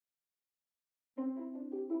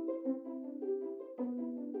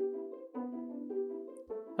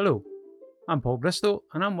Hello, I'm Paul Bristow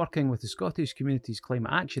and I'm working with the Scottish Communities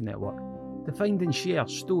Climate Action Network to find and share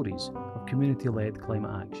stories of community-led climate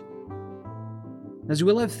action. As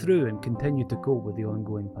we live through and continue to cope with the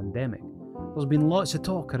ongoing pandemic, there's been lots of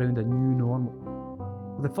talk around a new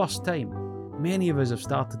normal. For the first time, many of us have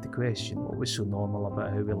started to question what was so normal about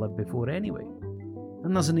how we lived before anyway.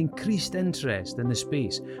 And there's an increased interest in the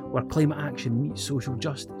space where climate action meets social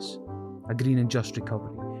justice, a green and just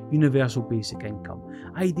recovery, universal basic income,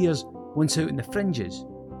 ideas once out in the fringes,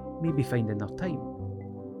 maybe finding their time.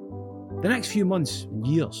 The next few months and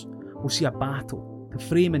years will see a battle to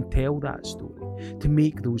frame and tell that story, to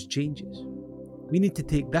make those changes. We need to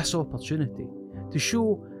take this opportunity to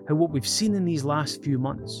show how what we've seen in these last few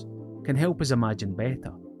months can help us imagine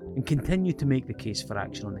better and continue to make the case for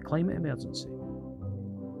action on the climate emergency.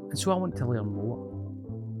 And so I want to learn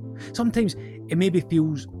more. Sometimes it maybe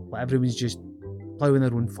feels like everyone's just ploughing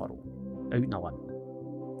their own furrow, out in a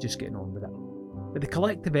limb, just getting on with it. But the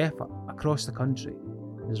collective effort across the country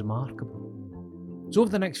is remarkable. So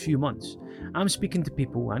over the next few months, I'm speaking to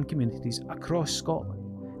people and communities across Scotland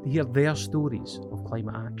to hear their stories of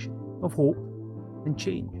climate action, of hope and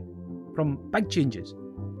change. From big changes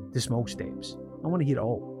to small steps. I want to hear it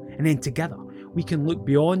all. And then together, we can look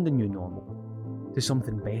beyond the new normal to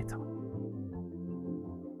something better.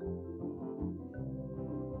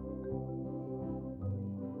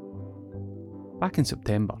 Back in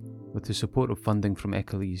September, with the support of funding from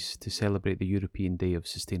Eccles to celebrate the European Day of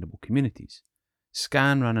Sustainable Communities,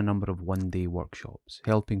 SCAN ran a number of one-day workshops,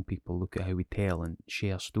 helping people look at how we tell and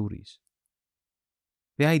share stories.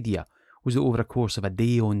 The idea was that over a course of a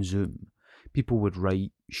day on Zoom, people would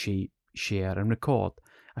write, shape, share and record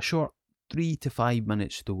a short 3 to 5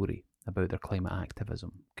 minute story about their climate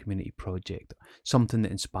activism, community project, something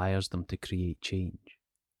that inspires them to create change.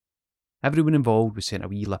 Everyone involved was sent a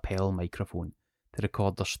wee lapel microphone to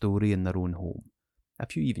record their story in their own home. A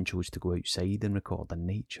few even chose to go outside and record in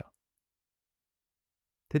nature.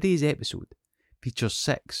 Today's episode features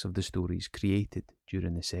 6 of the stories created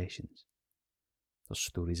during the sessions. There's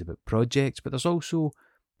stories about projects, but there's also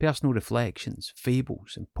personal reflections,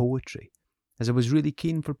 fables and poetry, as I was really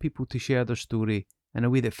keen for people to share their story in a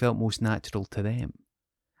way that felt most natural to them.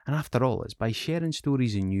 And after all, it's by sharing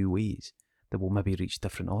stories in new ways that will maybe reach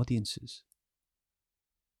different audiences.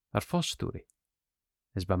 Our first story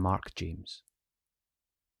is by Mark James.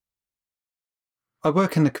 I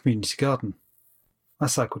work in a community garden. I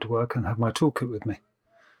cycle to work and have my toolkit with me.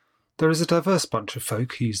 There is a diverse bunch of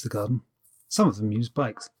folk who use the garden. Some of them use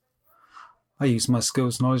bikes. I use my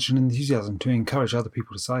skills, knowledge and enthusiasm to encourage other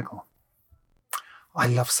people to cycle. I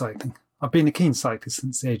love cycling. I've been a keen cyclist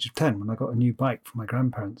since the age of 10 when I got a new bike from my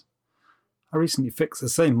grandparents. I recently fixed the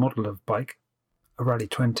same model of bike, a Rally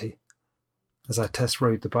 20. As I test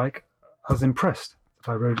rode the bike, I was impressed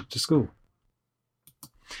that I rode it to school.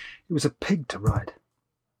 It was a pig to ride,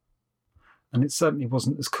 and it certainly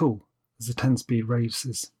wasn't as cool as the 10-speed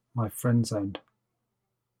races my friends owned.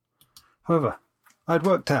 However, I'd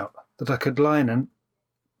worked out that I could lie in an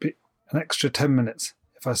extra 10 minutes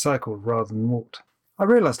if I cycled rather than walked. I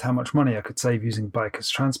realised how much money I could save using bike as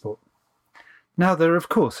transport. Now there are of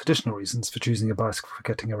course additional reasons for choosing a bicycle for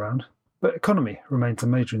getting around, but economy remains a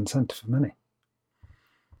major incentive for many.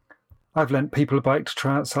 I've lent people a bike to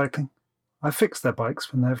try out cycling. I've fixed their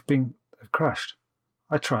bikes when they've crashed.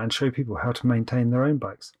 I try and show people how to maintain their own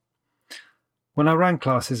bikes. When I ran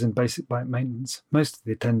classes in basic bike maintenance, most of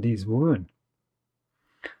the attendees were women.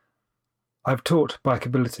 I've taught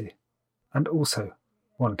bikeability, and also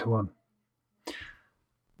one-to-one.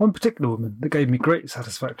 One particular woman that gave me great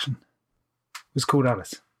satisfaction was called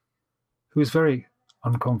Alice, who was very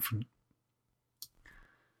unconfident.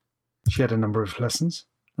 She had a number of lessons,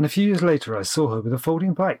 and a few years later I saw her with a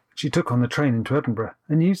folding bike she took on the train into Edinburgh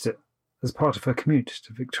and used it as part of her commute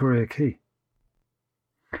to Victoria Quay.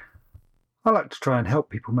 I like to try and help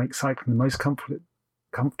people make cycling the most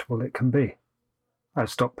comfortable it can be. I've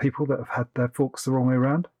stopped people that have had their forks the wrong way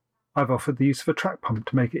round. I've offered the use of a track pump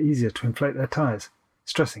to make it easier to inflate their tyres,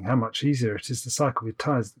 stressing how much easier it is to cycle with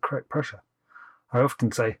tyres at the correct pressure. I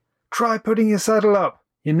often say, try putting your saddle up,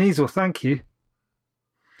 your knees will thank you.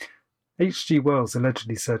 H.G. Wells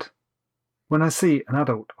allegedly said, when I see an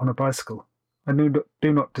adult on a bicycle, I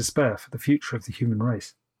do not despair for the future of the human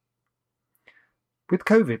race. With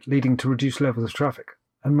COVID leading to reduced levels of traffic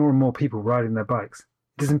and more people riding their bikes,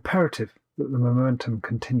 it is imperative that the momentum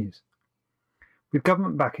continues. With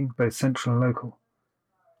government backing, both central and local,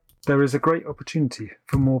 there is a great opportunity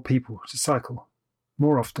for more people to cycle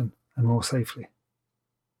more often and more safely.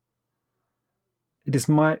 It is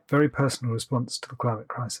my very personal response to the climate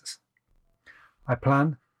crisis. I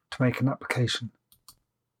plan to make an application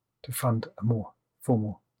to fund a more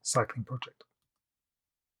formal cycling project.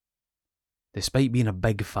 Despite being a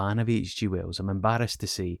big fan of H.G. Wells, I'm embarrassed to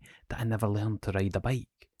say that I never learned to ride a bike.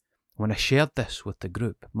 When I shared this with the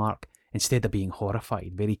group, Mark, instead of being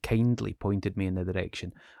horrified, very kindly pointed me in the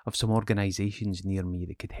direction of some organisations near me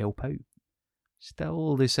that could help out.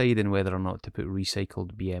 Still deciding whether or not to put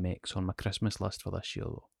recycled BMX on my Christmas list for this year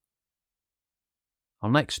though. Our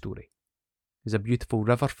next story is a beautiful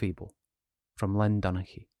river fable from Lynn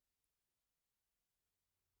Dunachie.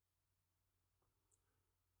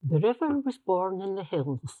 The river was born in the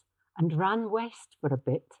hills and ran west for a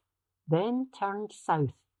bit, then turned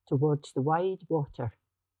south towards the wide water.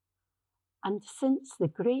 And since the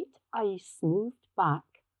great ice moved back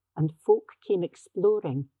and folk came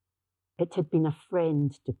exploring, it had been a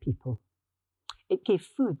friend to people. It gave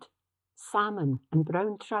food, salmon and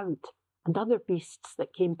brown trout and other beasts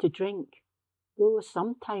that came to drink, though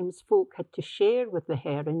sometimes folk had to share with the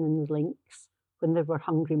heron and the lynx when there were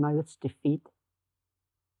hungry mouths to feed.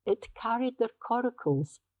 It carried their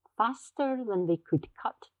coracles faster than they could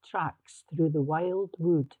cut tracks through the wild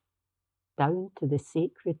wood, down to the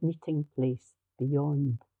sacred meeting place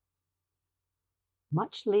beyond.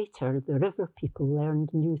 Much later, the river people learned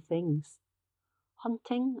new things.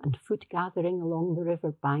 Hunting and food gathering along the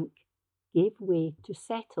river bank gave way to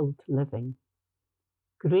settled living.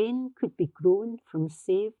 Grain could be grown from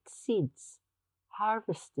saved seeds,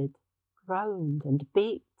 harvested, ground and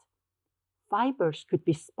baked. Fibres could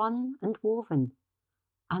be spun and woven,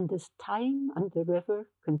 and as time and the river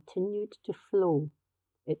continued to flow,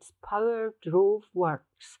 its power drove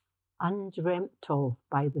works undreamt of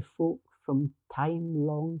by the folk from time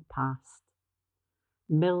long past.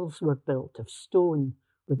 Mills were built of stone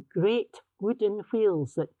with great wooden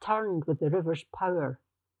wheels that turned with the river's power,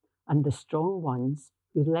 and the strong ones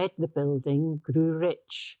who led the building grew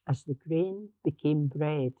rich as the grain became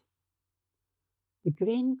bread. The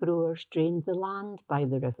grain growers drained the land by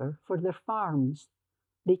the river for their farms.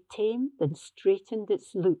 They tamed and straightened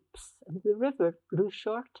its loops, and the river grew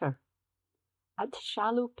shorter. At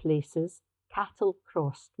shallow places, cattle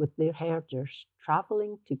crossed with their herders,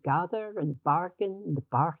 travelling to gather and bargain and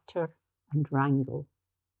barter and wrangle.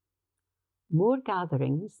 More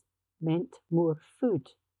gatherings meant more food,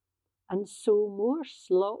 and so more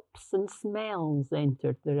slops and smells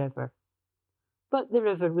entered the river. But the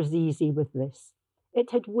river was easy with this.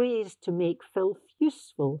 It had ways to make filth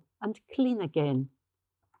useful and clean again.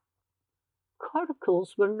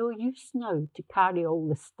 Coracles were no use now to carry all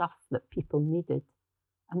the stuff that people needed,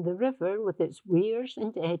 and the river with its weirs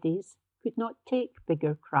and eddies could not take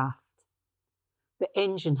bigger craft. The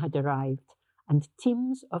engine had arrived, and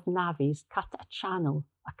teams of navvies cut a channel,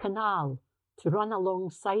 a canal, to run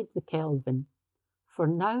alongside the Kelvin, for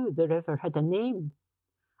now the river had a name,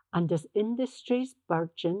 and as industries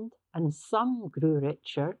burgeoned and some grew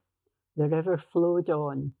richer, the river flowed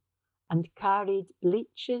on and carried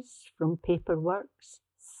bleaches from paperworks,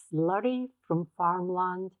 slurry from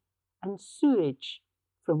farmland, and sewage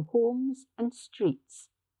from homes and streets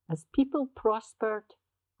as people prospered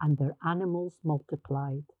and their animals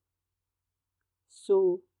multiplied.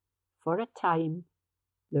 So, for a time,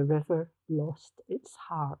 the river lost its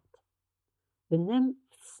heart. The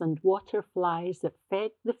nymphs and waterflies that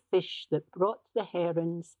fed the fish that brought the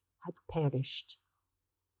herons had perished.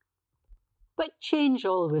 But change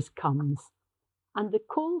always comes, and the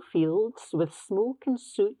coal fields with smoke and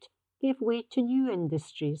soot gave way to new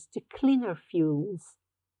industries, to cleaner fuels,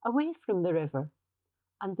 away from the river,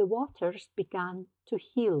 and the waters began to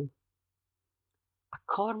heal. A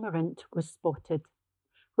cormorant was spotted,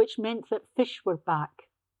 which meant that fish were back,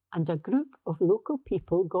 and a group of local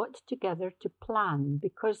people got together to plan,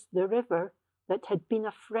 because the river that had been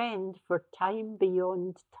a friend for time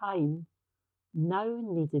beyond time now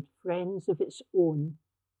needed friends of its own.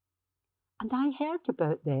 And I heard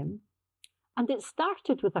about them, and it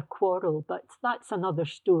started with a quarrel, but that's another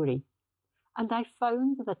story. And I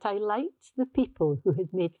found that I liked the people who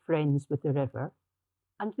had made friends with the river,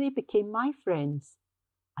 and they became my friends,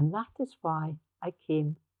 and that is why I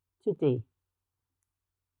came today.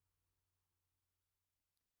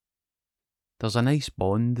 There's a nice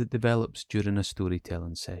bond that develops during a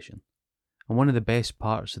storytelling session, and one of the best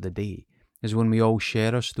parts of the day is when we all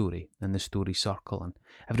share a story in the story circle and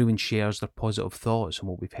everyone shares their positive thoughts on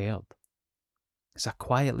what we've heard. It's a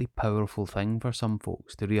quietly powerful thing for some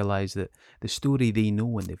folks to realise that the story they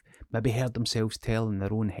know and they've maybe heard themselves tell in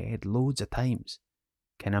their own head loads of times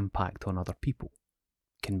can impact on other people,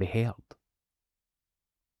 can be heard.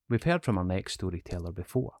 We've heard from our next storyteller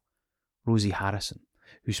before, Rosie Harrison,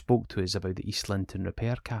 who spoke to us about the East Linton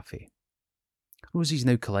Repair Cafe. Rosie's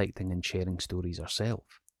now collecting and sharing stories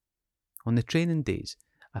herself. On the training days,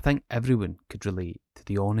 I think everyone could relate to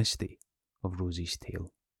the honesty of Rosie's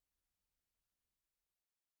tale.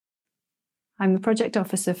 I'm the project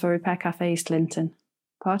officer for Repair Cafe East Linton.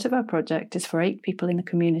 Part of our project is for 8 people in the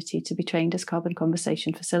community to be trained as carbon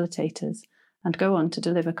conversation facilitators and go on to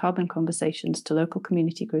deliver carbon conversations to local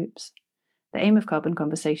community groups. The aim of carbon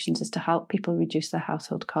conversations is to help people reduce their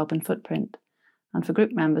household carbon footprint and for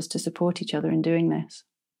group members to support each other in doing this.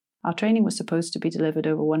 Our training was supposed to be delivered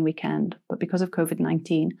over one weekend, but because of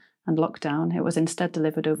COVID-19 and lockdown, it was instead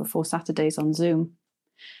delivered over 4 Saturdays on Zoom.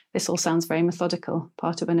 This all sounds very methodical,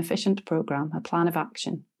 part of an efficient programme, a plan of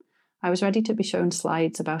action. I was ready to be shown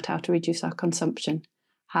slides about how to reduce our consumption,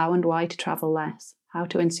 how and why to travel less, how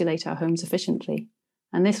to insulate our homes efficiently.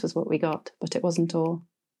 And this was what we got, but it wasn't all.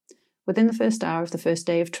 Within the first hour of the first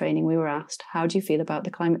day of training, we were asked, "How do you feel about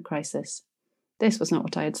the climate crisis?" This was not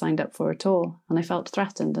what I had signed up for at all, and I felt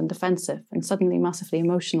threatened and defensive and suddenly massively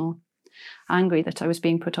emotional, angry that I was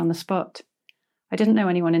being put on the spot. I didn't know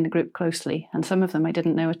anyone in the group closely, and some of them I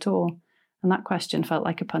didn't know at all, and that question felt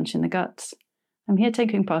like a punch in the guts. I'm here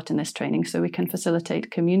taking part in this training so we can facilitate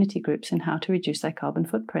community groups in how to reduce their carbon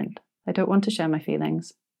footprint. I don't want to share my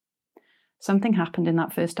feelings. Something happened in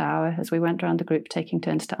that first hour as we went around the group taking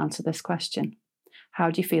turns to answer this question. How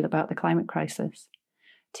do you feel about the climate crisis?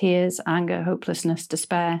 Tears, anger, hopelessness,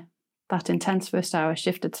 despair. That intense first hour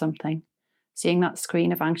shifted something. Seeing that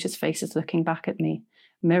screen of anxious faces looking back at me,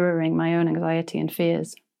 mirroring my own anxiety and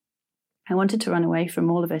fears. I wanted to run away from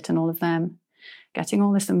all of it and all of them. Getting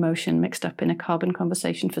all this emotion mixed up in a carbon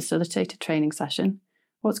conversation facilitator training session.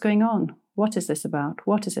 What's going on? What is this about?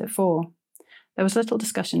 What is it for? There was little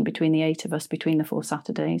discussion between the 8 of us between the 4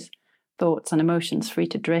 Saturdays. Thoughts and emotions free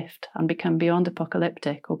to drift and become beyond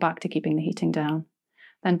apocalyptic or back to keeping the heating down.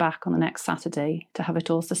 Then back on the next Saturday to have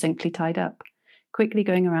it all succinctly tied up, quickly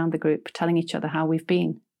going around the group, telling each other how we've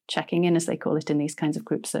been, checking in as they call it in these kinds of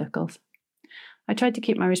group circles. I tried to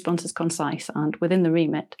keep my responses concise and within the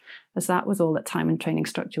remit, as that was all that time and training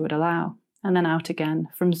structure would allow, and then out again,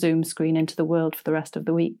 from Zoom screen into the world for the rest of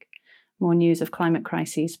the week. More news of climate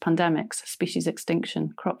crises, pandemics, species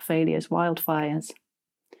extinction, crop failures, wildfires.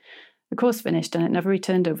 The course finished and it never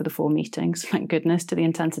returned over the 4 meetings, thank goodness, to the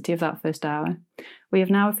intensity of that first hour. We have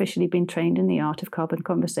now officially been trained in the art of carbon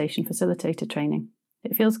conversation facilitator training.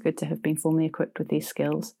 It feels good to have been formally equipped with these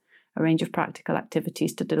skills, a range of practical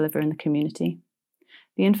activities to deliver in the community.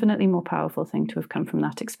 The infinitely more powerful thing to have come from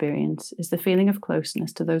that experience is the feeling of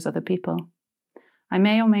closeness to those other people. I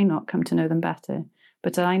may or may not come to know them better,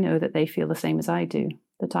 but I know that they feel the same as I do,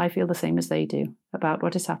 that I feel the same as they do, about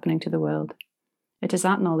what is happening to the world. It is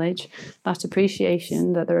that knowledge, that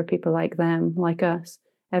appreciation that there are people like them, like us,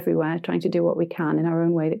 everywhere, trying to do what we can in our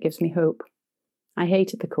own way that gives me hope. I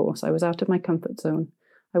hated the course. I was out of my comfort zone.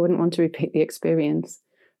 I wouldn't want to repeat the experience,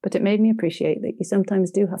 but it made me appreciate that you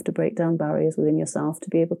sometimes do have to break down barriers within yourself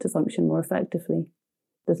to be able to function more effectively.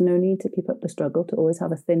 There's no need to keep up the struggle to always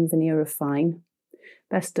have a thin veneer of fine.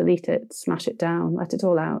 Best delete it, smash it down, let it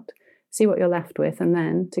all out, see what you're left with, and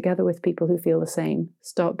then, together with people who feel the same,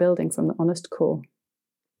 start building from the honest core.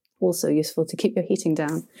 Also useful to keep your heating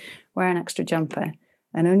down, wear an extra jumper,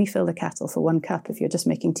 and only fill the kettle for 1 cup if you're just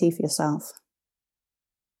making tea for yourself.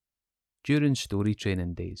 During story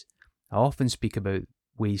training days, I often speak about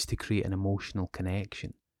ways to create an emotional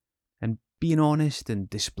connection, and being honest and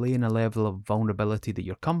displaying a level of vulnerability that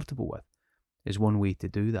you're comfortable with is one way to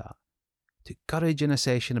do that. Took courage in a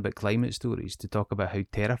session about climate stories to talk about how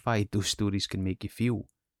terrified those stories can make you feel,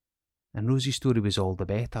 and Rosie's story was all the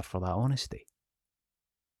better for that honesty.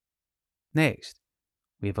 Next,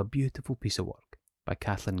 we have a beautiful piece of work by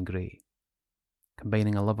Kathleen Gray,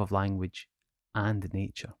 combining a love of language and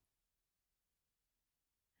nature.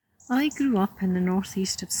 I grew up in the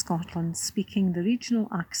northeast of Scotland speaking the regional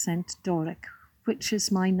accent Doric, which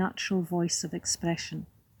is my natural voice of expression.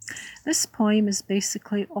 This poem is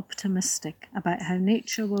basically optimistic about how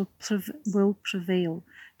nature will prevail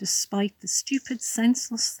despite the stupid,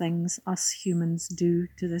 senseless things us humans do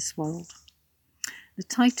to this world. The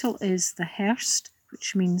title is The Hairst,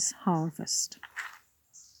 which means harvest.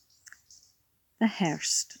 The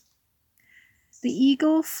Hairst. The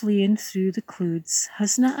eagle fleeing through the clouds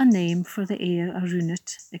hasna a name for the air around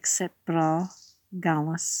it except Bra,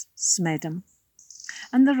 Gallus, Smedham.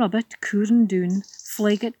 And the rubbit coorin doon,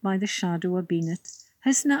 flaggit by the shadow of Beenet,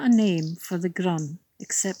 hasna a name for the grun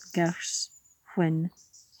except Gers, When,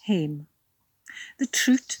 Hame. The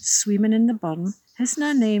trout swimming in the burn hasna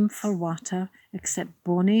a name for water except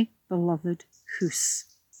bonny, beloved Hoose.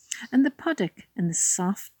 And the puddock in the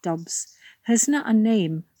soft dubs hasna a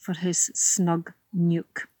name for his snug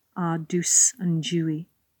nook, douce and dewy.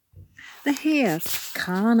 The hare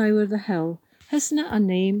can o'er the hill hasna a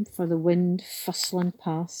name for the wind fustlin'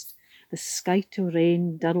 past, the skite o'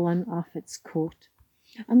 rain dirlin' off its coat,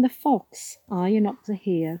 and the fox eyeing up the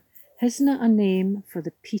hare hasna a name for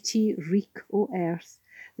the peaty reek o' earth,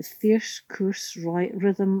 the fierce course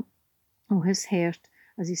rhythm o' his heart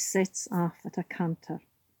as he sets off at a canter.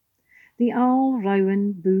 The owl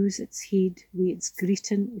rowan boos its heed wi' its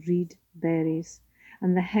greetin' reed berries,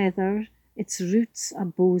 and the heather its roots a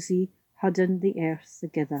bosey huddin' the earth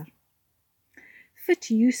thegither.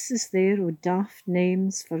 Fit use is there o' daft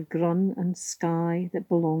names for grun and sky that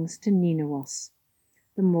belongs to none o' us.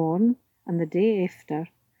 The morn and the day after,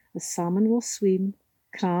 the salmon will swim,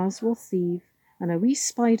 craws will thieve, and a wee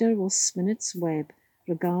spider will spin its web,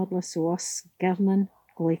 regardless o' us girnin'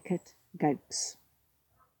 glaikit gowps.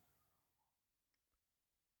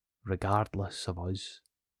 Regardless of us.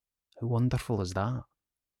 How wonderful is that?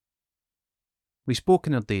 We spoke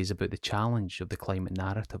in our days about the challenge of the climate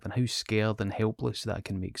narrative and how scared and helpless that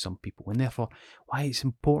can make some people, and therefore why it's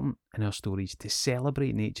important in our stories to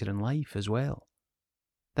celebrate nature and life as well.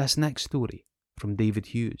 This next story, from David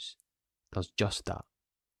Hughes, does just that.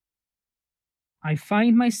 I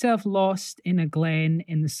find myself lost in a glen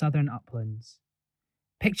in the southern uplands.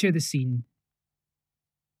 Picture the scene.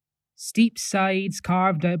 Steep sides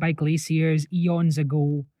carved out by glaciers eons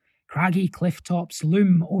ago, craggy cliff tops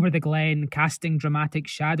loom over the glen, casting dramatic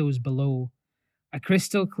shadows below. A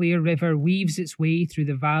crystal clear river weaves its way through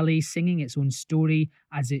the valley, singing its own story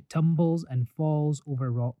as it tumbles and falls over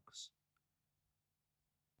rocks.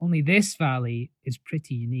 Only this valley is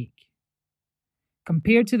pretty unique.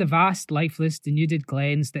 Compared to the vast, lifeless, denuded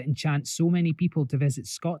glens that enchant so many people to visit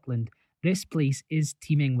Scotland, this place is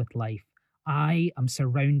teeming with life. I am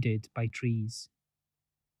surrounded by trees.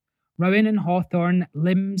 Rowan and hawthorn,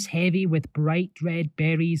 limbs heavy with bright red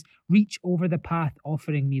berries, reach over the path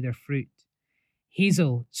offering me their fruit.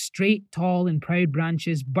 Hazel, straight, tall and proud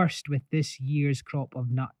branches burst with this year's crop of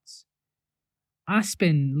nuts.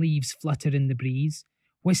 Aspen leaves flutter in the breeze,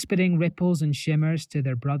 whispering ripples and shimmers to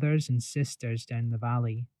their brothers and sisters down the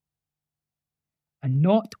valley. And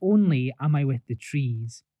not only am I with the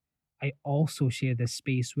trees, I also share this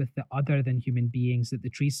space with the other than human beings that the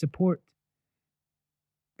trees support.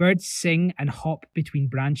 Birds sing and hop between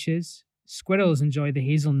branches, squirrels enjoy the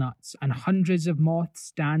hazelnuts, and hundreds of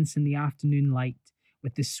moths dance in the afternoon light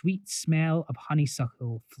with the sweet smell of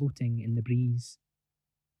honeysuckle floating in the breeze.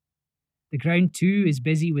 The ground too is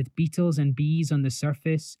busy with beetles and bees on the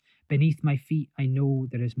surface. Beneath my feet I know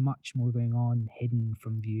there is much more going on hidden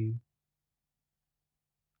from view.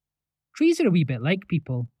 Trees are a wee bit like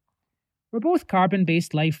people. We're both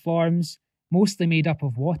carbon-based life forms, mostly made up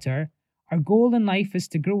of water. Our goal in life is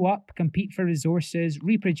to grow up, compete for resources,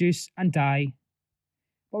 reproduce, and die.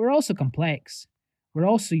 But we're also complex. We're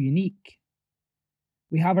also unique.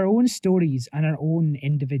 We have our own stories and our own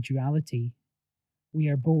individuality. We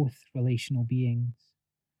are both relational beings.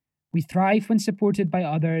 We thrive when supported by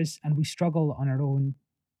others, and we struggle on our own.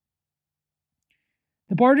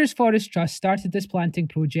 The Borders Forest Trust started this planting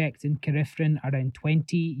project in Carriffran around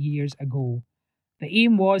 20 years ago. The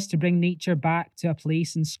aim was to bring nature back to a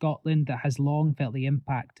place in Scotland that has long felt the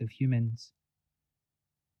impact of humans.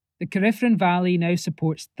 The Carriffran Valley now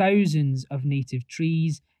supports thousands of native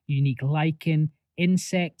trees, unique lichen,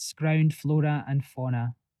 insects, ground flora and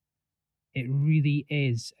fauna. It really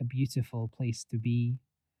is a beautiful place to be.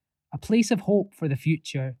 A place of hope for the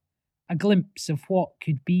future. A glimpse of what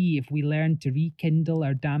could be if we learned to rekindle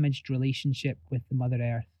our damaged relationship with the Mother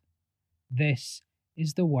Earth. This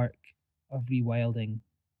is the work of rewilding.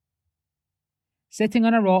 Sitting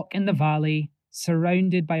on a rock in the valley,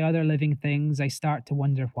 surrounded by other living things, I start to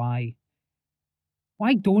wonder why.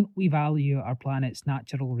 Why don't we value our planet's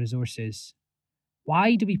natural resources?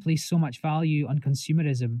 Why do we place so much value on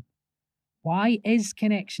consumerism? Why is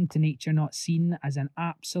connection to nature not seen as an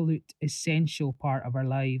absolute essential part of our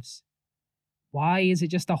lives? Why is it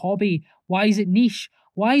just a hobby? Why is it niche?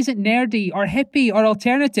 Why is it nerdy or hippie or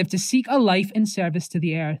alternative to seek a life in service to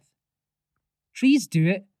the earth? Trees do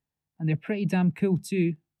it, and they're pretty damn cool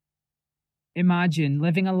too. Imagine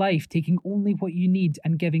living a life taking only what you need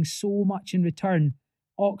and giving so much in return.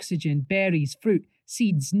 Oxygen, berries, fruit,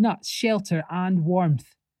 seeds, nuts, shelter, and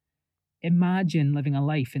warmth. Imagine living a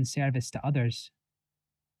life in service to others.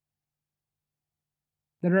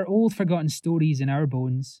 There are old forgotten stories in our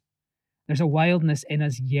bones. There's a wildness in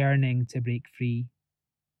us yearning to break free.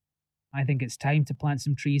 I think it's time to plant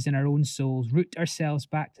some trees in our own souls, root ourselves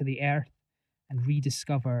back to the earth, and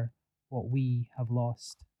rediscover what we have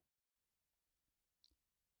lost.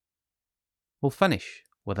 We'll finish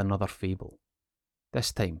with another fable,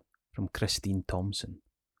 this time from Christine Thompson.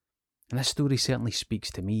 And this story certainly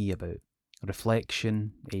speaks to me about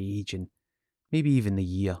reflection, age, and maybe even the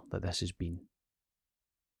year that this has been.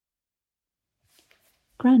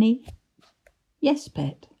 Granny? Yes,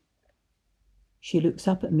 pet. She looks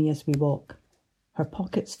up at me as we walk, her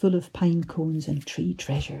pockets full of pine cones and tree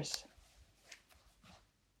treasures.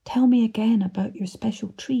 Tell me again about your special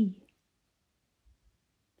tree.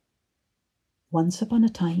 Once upon a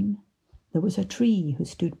time, there was a tree who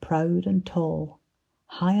stood proud and tall,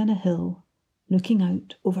 high on a hill, looking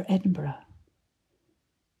out over Edinburgh.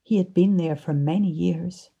 He had been there for many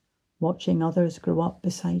years, watching others grow up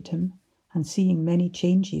beside him and seeing many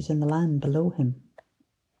changes in the land below him.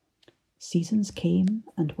 Seasons came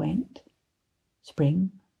and went,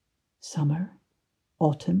 spring, summer,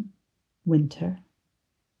 autumn, winter,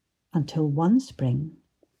 until one spring,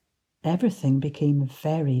 everything became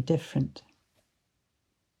very different.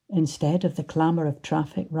 Instead of the clamour of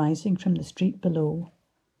traffic rising from the street below,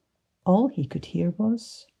 all he could hear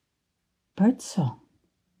was birdsong.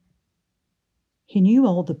 He knew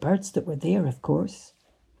all the birds that were there, of course,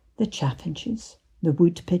 the chaffinches, the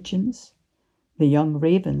wood pigeons, the young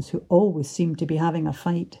ravens who always seemed to be having a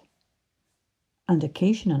fight, and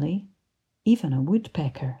occasionally even a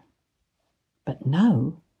woodpecker. But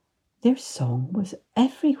now their song was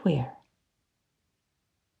everywhere.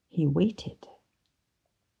 He waited.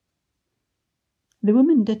 The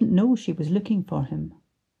woman didn't know she was looking for him.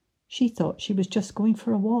 She thought she was just going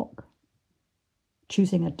for a walk,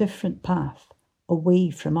 choosing a different path, away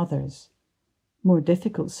from others. More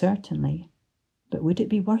difficult, certainly, but would it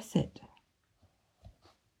be worth it?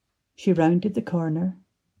 She rounded the corner,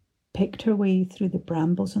 picked her way through the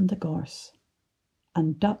brambles and the gorse,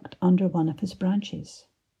 and ducked under one of his branches.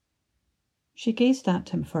 She gazed at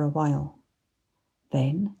him for a while,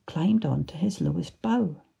 then climbed onto his lowest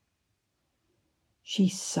bough. She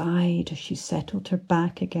sighed as she settled her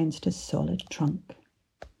back against his solid trunk.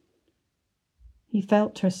 He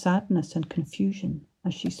felt her sadness and confusion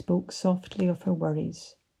as she spoke softly of her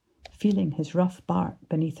worries, feeling his rough bark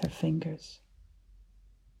beneath her fingers.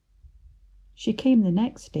 She came the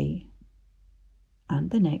next day,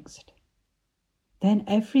 and the next, then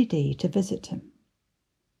every day to visit him.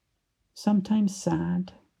 Sometimes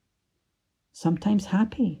sad, sometimes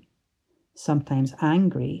happy, sometimes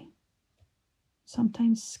angry,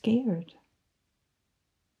 sometimes scared.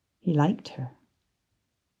 He liked her.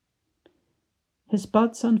 His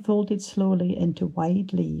buds unfolded slowly into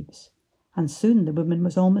wide leaves, and soon the woman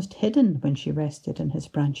was almost hidden when she rested in his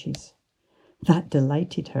branches. That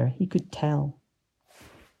delighted her, he could tell.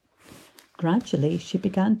 Gradually she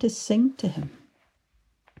began to sing to him.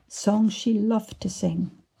 Songs she loved to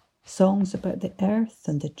sing, songs about the earth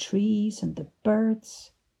and the trees and the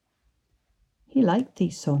birds. He liked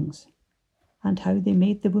these songs and how they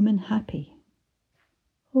made the woman happy.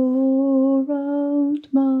 Oh, round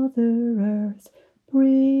Mother Earth,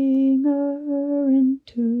 bring her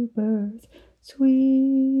into birth,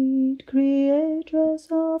 sweet creatress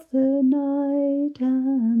of the night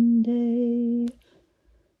and day.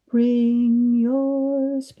 Bring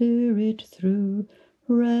your spirit through,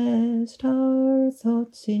 rest our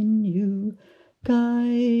thoughts in you,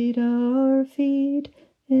 guide our feet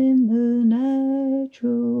in the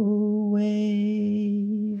natural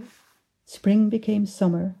way. Spring became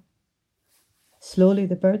summer. Slowly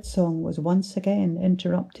the birdsong was once again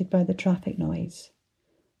interrupted by the traffic noise.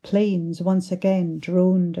 Planes once again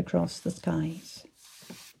droned across the skies.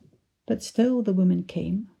 But still the woman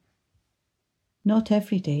came. Not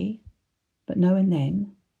every day, but now and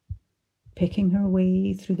then, picking her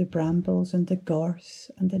way through the brambles and the gorse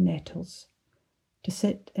and the nettles to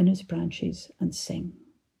sit in his branches and sing.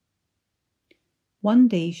 One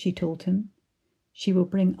day, she told him, she will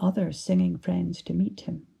bring other singing friends to meet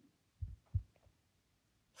him.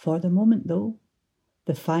 For the moment, though,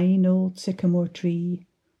 the fine old sycamore tree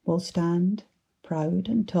will stand proud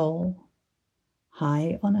and tall,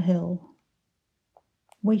 high on a hill,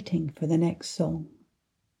 waiting for the next song.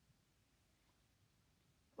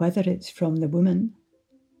 Whether it's from the woman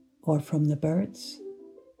or from the birds,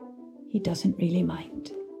 he doesn't really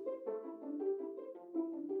mind.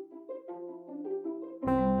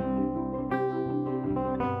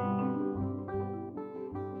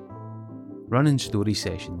 Running story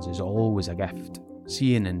sessions is always a gift.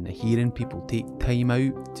 Seeing and hearing people take time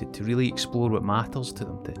out to really explore what matters to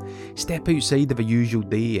them, to step outside of a usual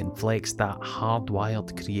day and flex that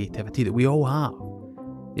hardwired creativity that we all have,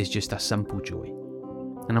 is just a simple joy.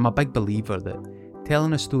 And I'm a big believer that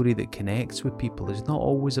telling a story that connects with people is not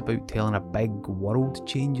always about telling a big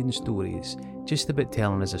world-changing story, it's just about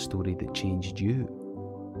telling us a story that changed you.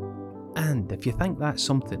 And if you think that's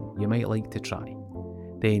something you might like to try,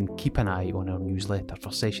 then keep an eye on our newsletter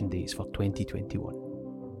for session dates for 2021.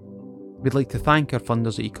 We'd like to thank our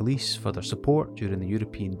funders at Ecolise for their support during the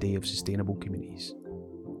European Day of Sustainable Communities.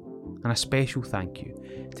 And a special thank you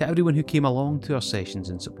to everyone who came along to our sessions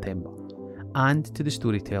in September, and to the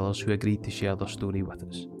storytellers who agreed to share their story with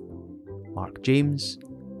us. Mark James,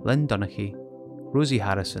 Lynn Donaghy, Rosie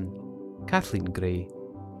Harrison, Kathleen Gray,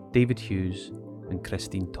 David Hughes and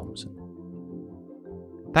Christine Thompson.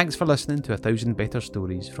 Thanks for listening to 1,000 Better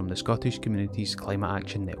Stories from the Scottish Communities Climate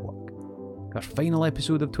Action Network. Our final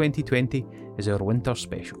episode of 2020 is our winter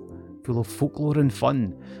special, full of folklore and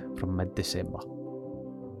fun from mid-December.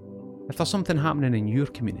 If there's something happening in your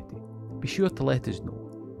community, be sure to let us know.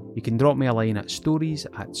 You can drop me a line at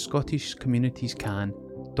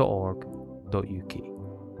stories@scottishcommunitiescan.org.uk.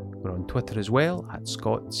 We're on Twitter as well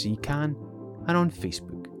 @ScottCCan and on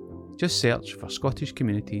Facebook. Just search for Scottish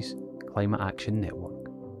Communities Climate Action Network.